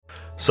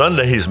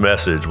Sunday's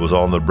message was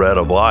on the bread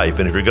of life,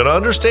 and if you're going to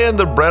understand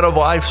the bread of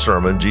life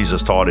sermon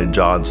Jesus taught in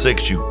John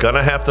 6, you're going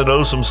to have to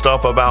know some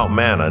stuff about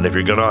manna. And if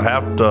you're going to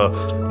have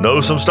to know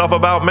some stuff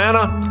about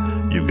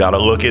manna, you've got to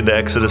look into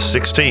Exodus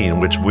 16,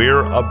 which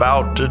we're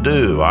about to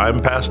do. I'm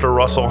Pastor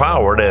Russell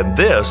Howard, and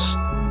this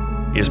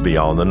is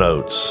Beyond the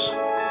Notes.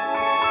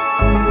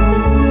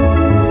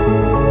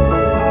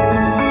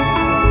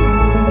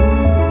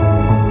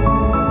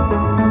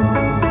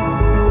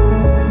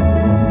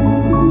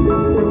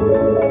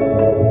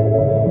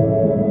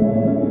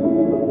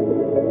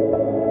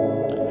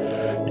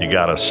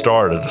 Got to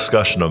start a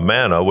discussion of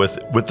manna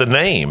with the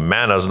name.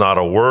 Manna is not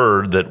a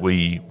word that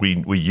we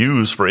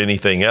use for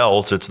anything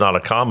else. It's not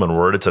a common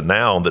word. It's a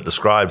noun that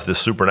describes this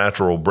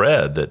supernatural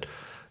bread that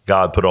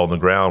God put on the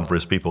ground for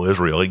his people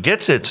Israel. It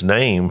gets its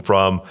name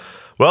from,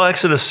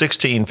 Exodus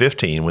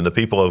 16:15, when the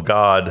people of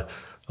God,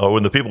 or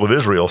when the people of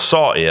Israel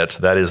saw it,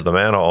 that is the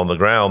manna on the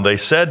ground, they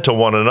said to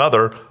one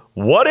another,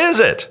 "What is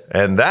it?"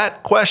 And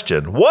that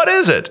question, "What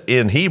is it?"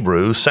 in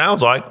Hebrew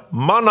sounds like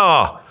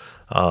manna.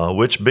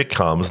 Which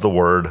becomes the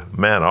word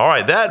manna. All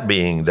right, that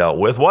being dealt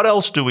with, what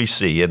else do we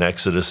see in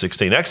Exodus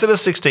 16?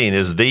 Exodus 16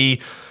 is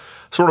the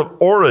sort of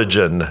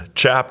origin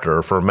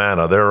chapter for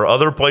manna. There are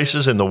other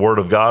places in the Word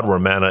of God where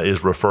manna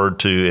is referred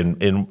to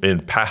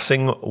in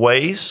passing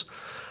ways,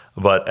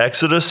 but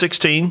Exodus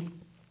 16,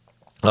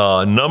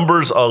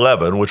 Numbers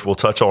 11, which we'll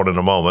touch on in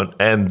a moment,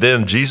 and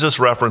then Jesus'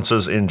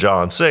 references in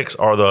John 6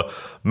 are the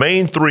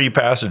main three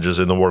passages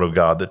in the Word of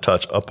God that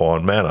touch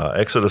upon manna.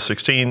 Exodus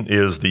 16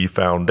 is the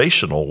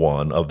foundational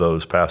one of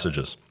those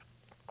passages.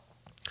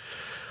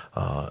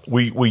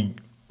 In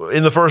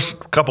the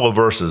first couple of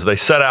verses, they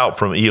set out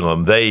from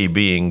Elim, they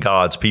being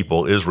God's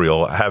people,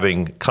 Israel,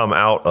 having come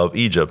out of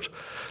Egypt.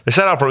 They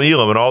set out from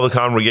Elim, and all the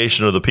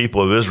congregation of the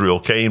people of Israel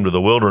came to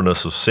the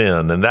wilderness of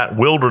Sin. And that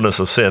wilderness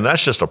of Sin,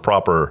 that's just a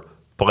proper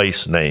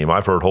place name.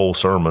 I've heard whole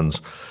sermons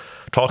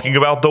talking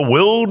about the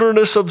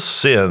wilderness of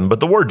sin, but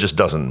the word just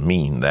doesn't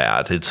mean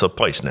that. It's a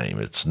place name.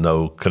 It's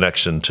no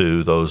connection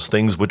to those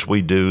things which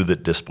we do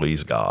that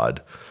displease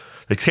God.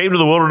 They came to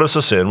the wilderness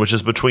of Sin, which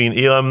is between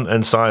Elim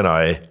and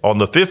Sinai, on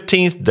the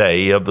 15th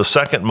day of the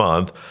second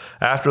month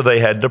after they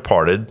had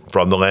departed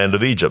from the land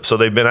of Egypt. So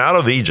they've been out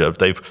of Egypt.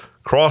 They've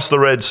crossed the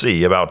Red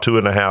Sea about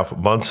 2.5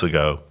 months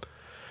ago.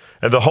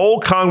 And the whole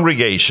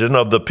congregation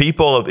of the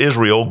people of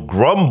Israel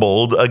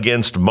grumbled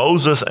against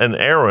Moses and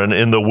Aaron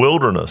in the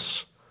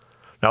wilderness.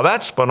 Now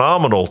that's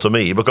phenomenal to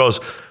me, because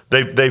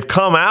they've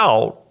come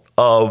out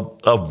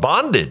of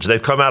bondage.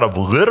 They've come out of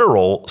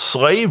literal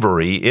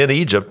slavery in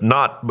Egypt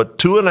not but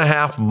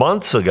 2.5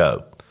 months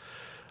ago.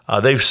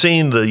 They've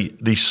seen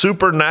the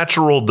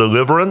supernatural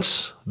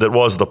deliverance that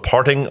was the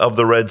parting of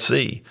the Red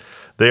Sea.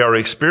 They are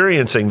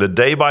experiencing the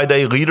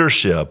day-by-day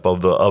leadership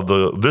of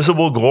the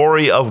visible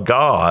glory of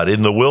God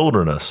in the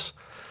wilderness,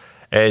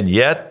 and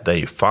yet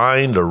they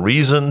find a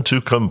reason to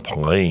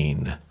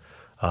complain.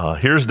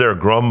 Here's their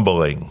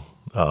grumbling.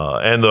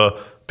 And the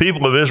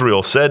people of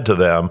Israel said to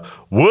them,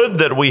 "Would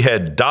that we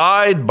had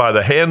died by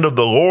the hand of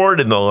the Lord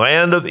in the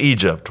land of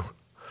Egypt,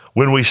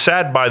 when we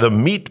sat by the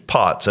meat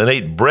pots and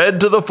ate bread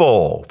to the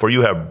full, for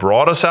you have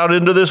brought us out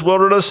into this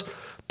wilderness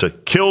to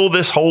kill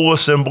this whole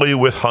assembly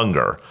with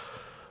hunger."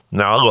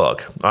 Now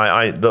look,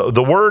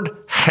 the word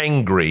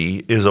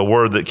hangry is a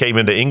word that came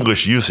into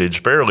English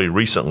usage fairly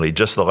recently,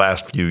 just the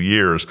last few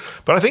years.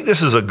 But I think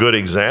this is a good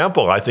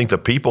example. I think the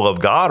people of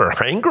God are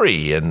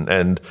hangry,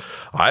 and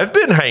I've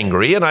been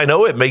hangry, and I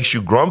know it makes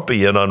you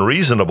grumpy and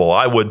unreasonable.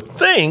 I would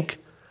think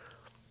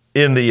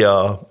in the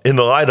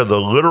light of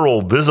the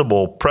literal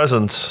visible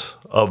presence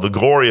of the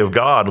glory of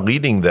God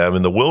leading them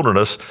in the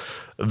wilderness,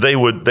 they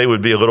would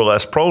be a little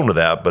less prone to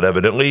that, but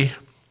evidently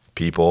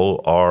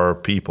people are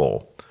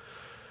people.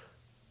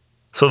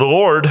 So the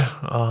Lord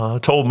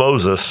told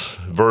Moses,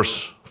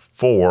 verse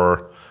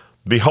 4,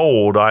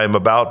 "Behold, I am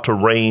about to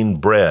rain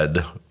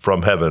bread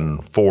from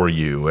heaven for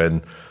you."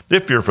 And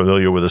if you're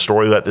familiar with the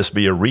story, let this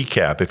be a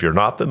recap. If you're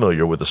not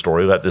familiar with the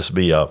story, let this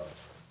be an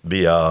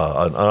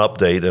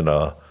update and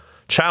a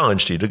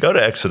challenge to you to go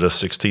to Exodus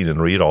 16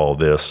 and read all of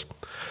this.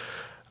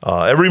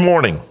 Every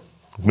morning,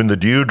 when the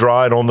dew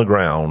dried on the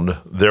ground,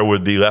 there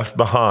would be left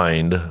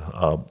behind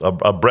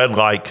a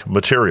bread-like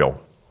material.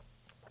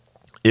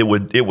 It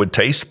would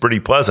taste pretty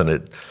pleasant.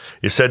 It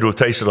is said to have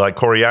tasted like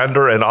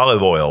coriander and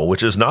olive oil,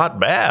 which is not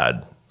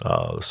bad.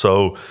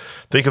 So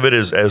think of it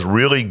as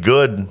really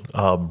good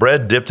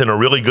bread dipped in a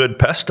really good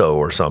pesto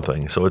or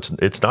something. So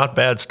it's not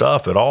bad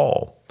stuff at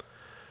all.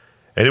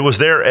 And it was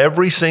there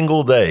every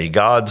single day.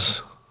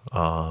 God's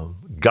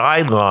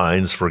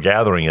guidelines for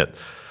gathering it.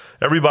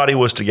 Everybody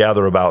was to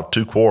gather about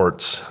 2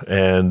 quarts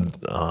and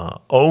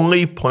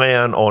only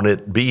plan on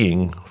it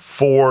being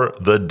for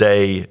the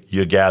day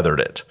you gathered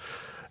it.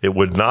 It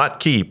would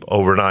not keep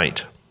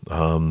overnight.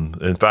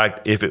 In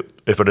fact, if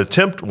an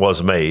attempt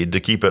was made to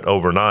keep it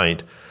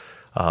overnight,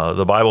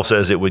 the Bible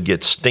says it would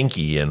get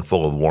stinky and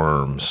full of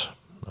worms.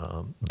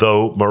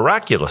 Though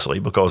miraculously,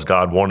 because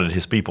God wanted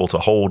his people to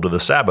hold to the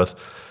Sabbath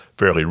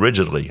fairly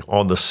rigidly,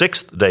 on the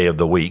 6th day of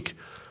the week,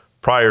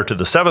 prior to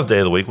the 7th day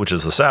of the week, which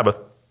is the Sabbath,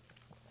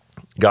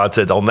 God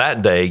said, on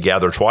that day,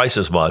 gather twice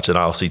as much, and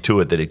I'll see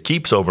to it that it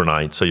keeps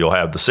overnight, so you'll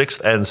have the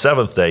sixth and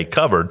seventh day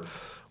covered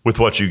with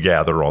what you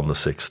gather on the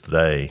sixth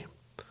day.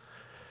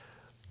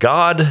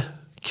 God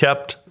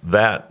kept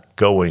that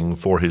going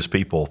for his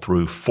people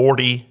through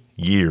 40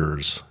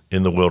 years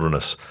in the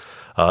wilderness.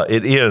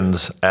 It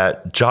ends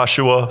at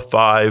Joshua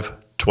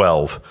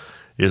 5:12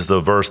 is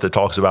the verse that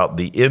talks about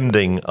the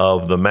ending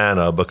of the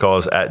manna,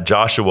 because at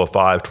Joshua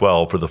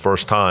 5:12, for the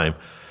first time,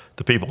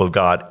 the people of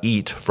God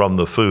eat from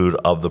the food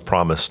of the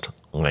promised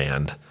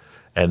land,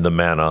 and the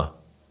manna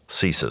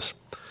ceases.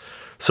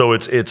 So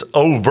it's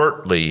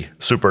overtly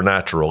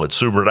supernatural. It's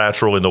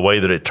supernatural in the way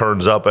that it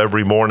turns up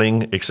every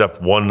morning, except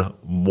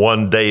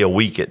one day a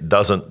week it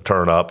doesn't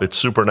turn up. It's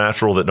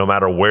supernatural that no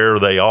matter where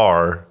they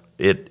are,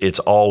 it's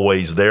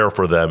always there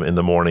for them in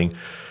the morning.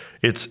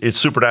 It's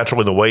supernatural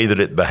in the way that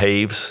it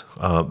behaves.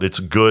 It's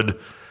good.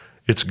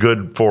 It's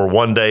good for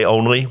one day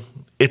only.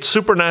 It's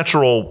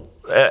supernatural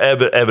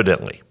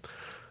evidently.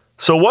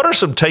 So what are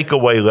some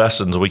takeaway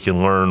lessons we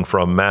can learn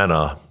from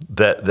manna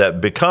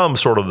that become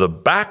sort of the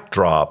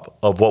backdrop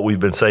of what we've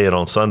been saying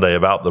on Sunday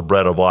about the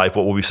bread of life,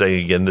 what we'll be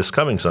saying again this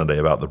coming Sunday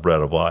about the bread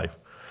of life?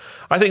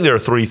 I think there are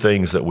three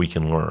things that we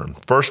can learn.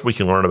 First, we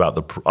can learn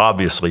about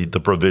obviously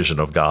the provision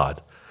of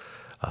God.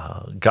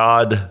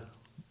 God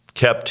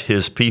kept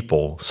his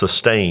people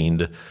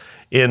sustained.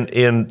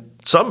 In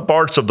some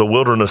parts of the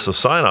wilderness of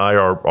Sinai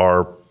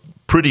are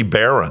pretty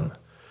barren,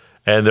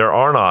 and there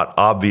are not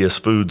obvious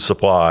food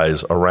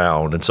supplies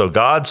around. And so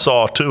God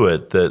saw to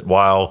it that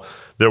while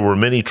there were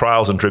many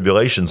trials and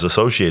tribulations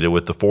associated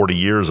with the 40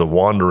 years of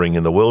wandering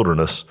in the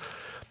wilderness,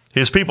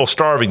 his people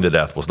starving to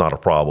death was not a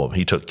problem.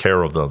 He took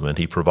care of them and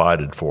he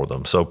provided for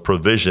them. So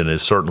provision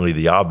is certainly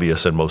the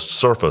obvious and most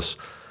surface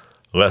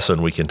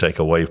lesson we can take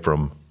away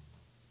from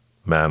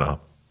manna.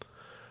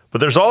 But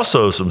there's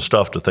also some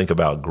stuff to think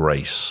about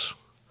grace.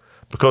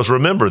 Because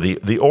remember,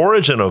 the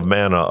origin of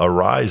manna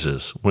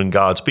arises when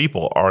God's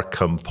people are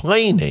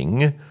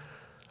complaining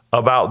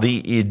about the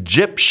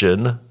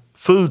Egyptian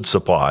food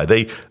supply.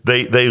 They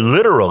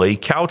literally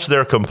couch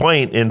their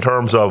complaint in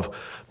terms of,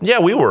 yeah,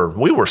 we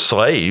were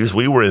slaves,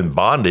 we were in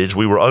bondage,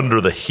 we were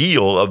under the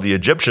heel of the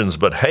Egyptians,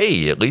 but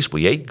hey, at least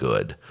we ate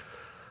good.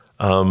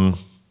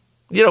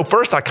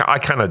 First I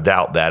kind of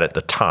doubt that at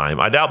the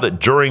time. I doubt that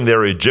during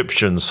their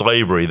Egyptian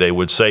slavery they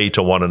would say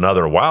to one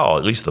another, wow,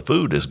 at least the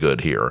food is good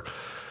here.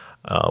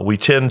 We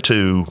tend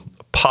to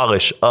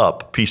polish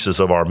up pieces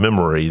of our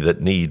memory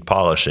that need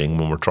polishing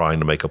when we're trying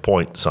to make a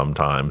point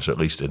sometimes, at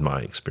least in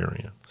my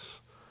experience.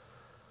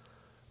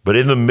 But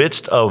in the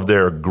midst of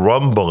their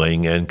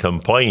grumbling and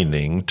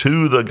complaining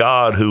to the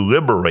God who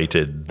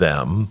liberated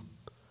them,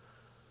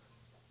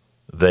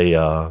 they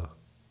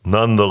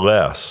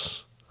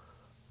nonetheless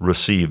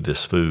received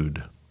this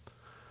food.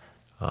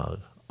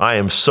 I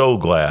am so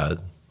glad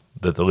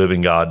that the living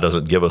God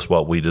doesn't give us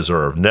what we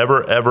deserve.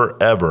 Never, ever,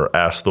 ever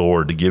ask the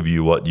Lord to give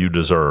you what you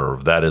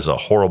deserve. That is a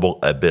horrible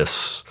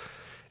abyss,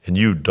 and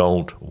you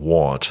don't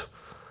want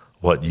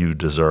what you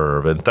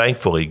deserve. And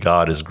thankfully,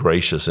 God is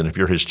gracious, and if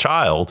you're his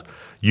child,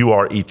 you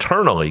are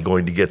eternally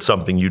going to get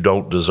something you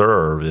don't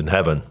deserve in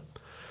heaven.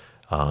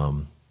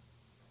 You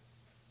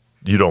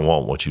don't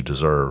want what you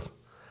deserve.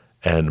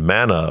 And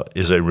manna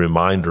is a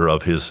reminder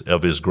of his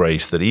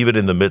grace, that even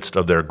in the midst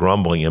of their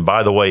grumbling, and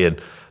by the way, in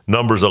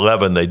Numbers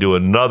 11, they do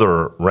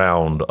another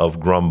round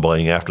of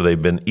grumbling after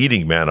they've been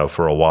eating manna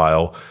for a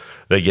while.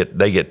 They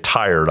get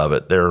tired of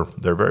it. They're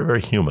very, very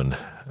human.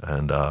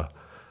 And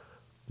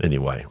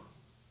anyway,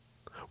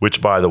 which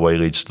by the way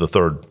leads to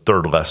the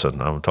third lesson.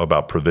 I'm going to talk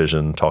about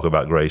provision, talk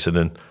about grace, and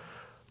then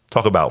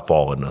talk about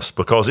fallenness.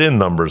 Because in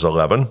Numbers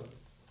 11,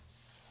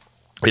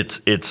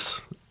 it's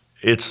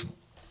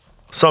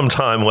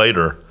sometime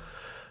later.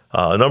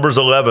 Numbers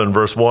 11,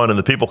 verse 1, and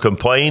the people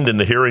complained in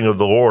the hearing of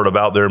the Lord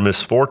about their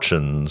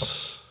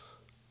misfortunes.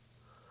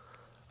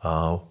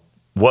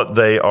 What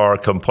they are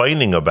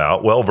complaining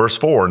about, well, verse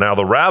 4, now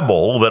the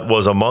rabble that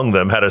was among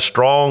them had a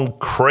strong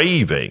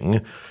craving,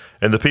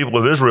 and the people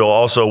of Israel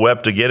also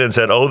wept again and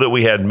said, oh, that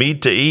we had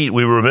meat to eat.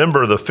 We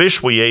remember the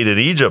fish we ate in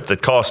Egypt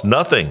that cost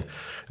nothing,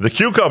 the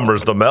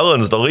cucumbers, the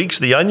melons, the leeks,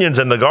 the onions,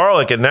 and the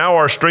garlic, and now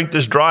our strength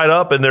is dried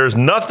up, and there's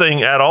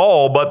nothing at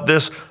all but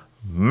this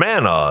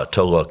manna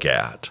to look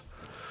at.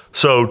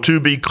 So to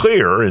be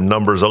clear, in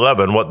Numbers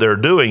 11, what they're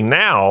doing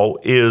now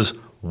is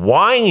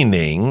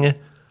whining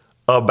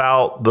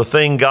about the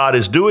thing God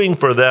is doing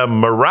for them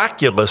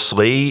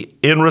miraculously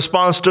in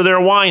response to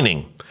their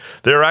whining.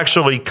 They're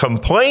actually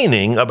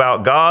complaining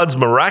about God's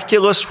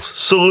miraculous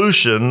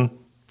solution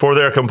for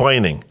their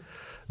complaining.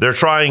 They're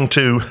trying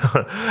to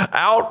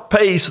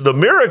outpace the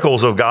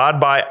miracles of God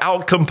by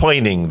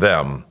out-complaining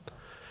them.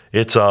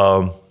 It's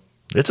a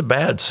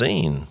bad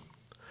scene.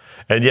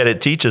 And yet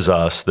it teaches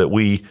us that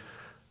we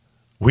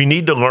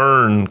need to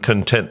learn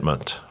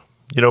contentment.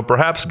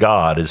 Perhaps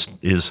God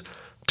is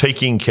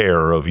taking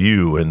care of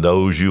you and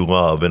those you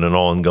love in an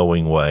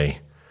ongoing way.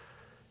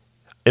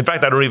 In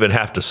fact, I don't even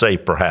have to say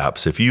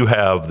perhaps. If you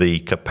have the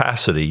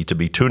capacity to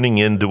be tuning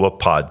into a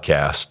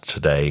podcast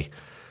today,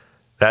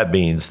 that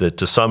means that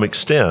to some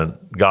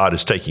extent, God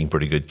is taking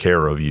pretty good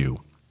care of you.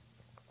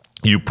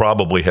 You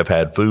probably have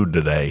had food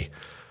today.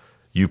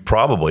 You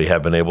probably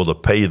have been able to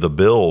pay the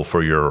bill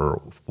for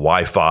your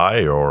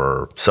Wi-Fi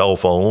or cell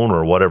phone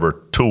or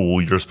whatever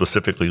tool you're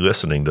specifically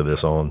listening to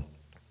this on,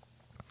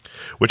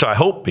 which I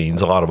hope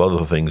means a lot of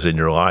other things in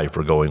your life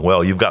are going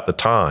well. You've got the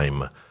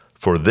time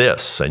for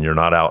this, and you're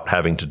not out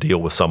having to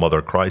deal with some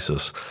other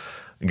crisis.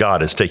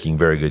 God is taking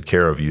very good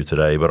care of you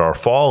today, but our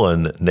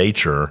fallen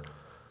nature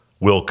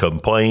will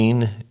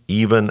complain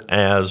even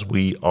as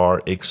we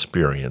are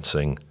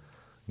experiencing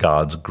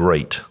God's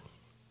great,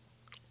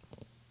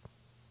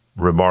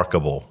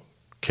 remarkable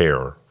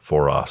care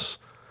for us.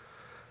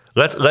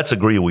 Let's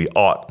agree we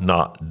ought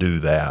not do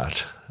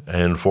that.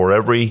 And for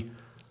every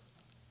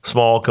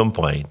small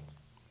complaint,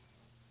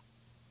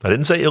 I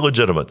didn't say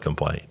illegitimate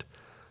complaint,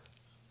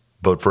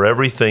 but for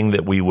everything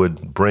that we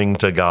would bring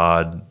to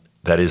God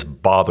that is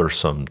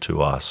bothersome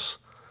to us,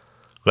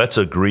 let's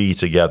agree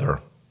together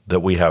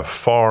that we have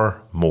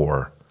far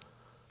more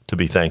to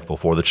be thankful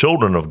for. The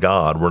children of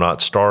God were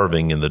not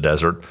starving in the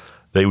desert.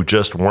 They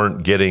just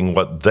weren't getting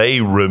what they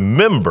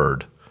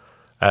remembered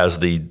as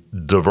the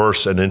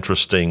diverse and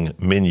interesting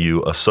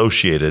menu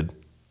associated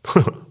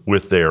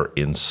with their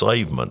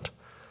enslavement.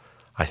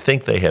 I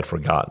think they had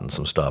forgotten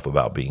some stuff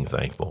about being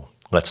thankful.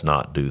 Let's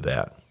not do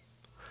that.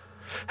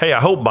 Hey, I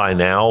hope by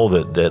now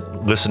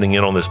that listening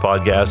in on this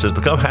podcast has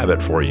become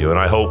habit for you, and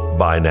I hope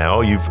by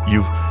now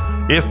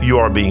if you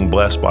are being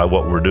blessed by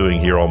what we're doing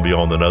here on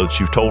Beyond the Notes,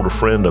 you've told a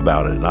friend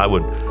about it. And I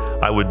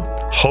would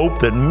hope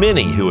that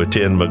many who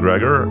attend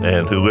McGregor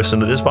and who listen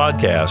to this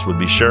podcast would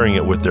be sharing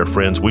it with their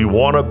friends. We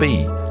want to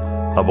be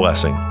a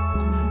blessing.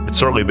 It's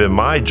certainly been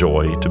my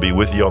joy to be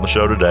with you on the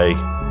show today.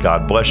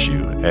 God bless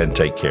you and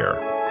take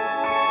care.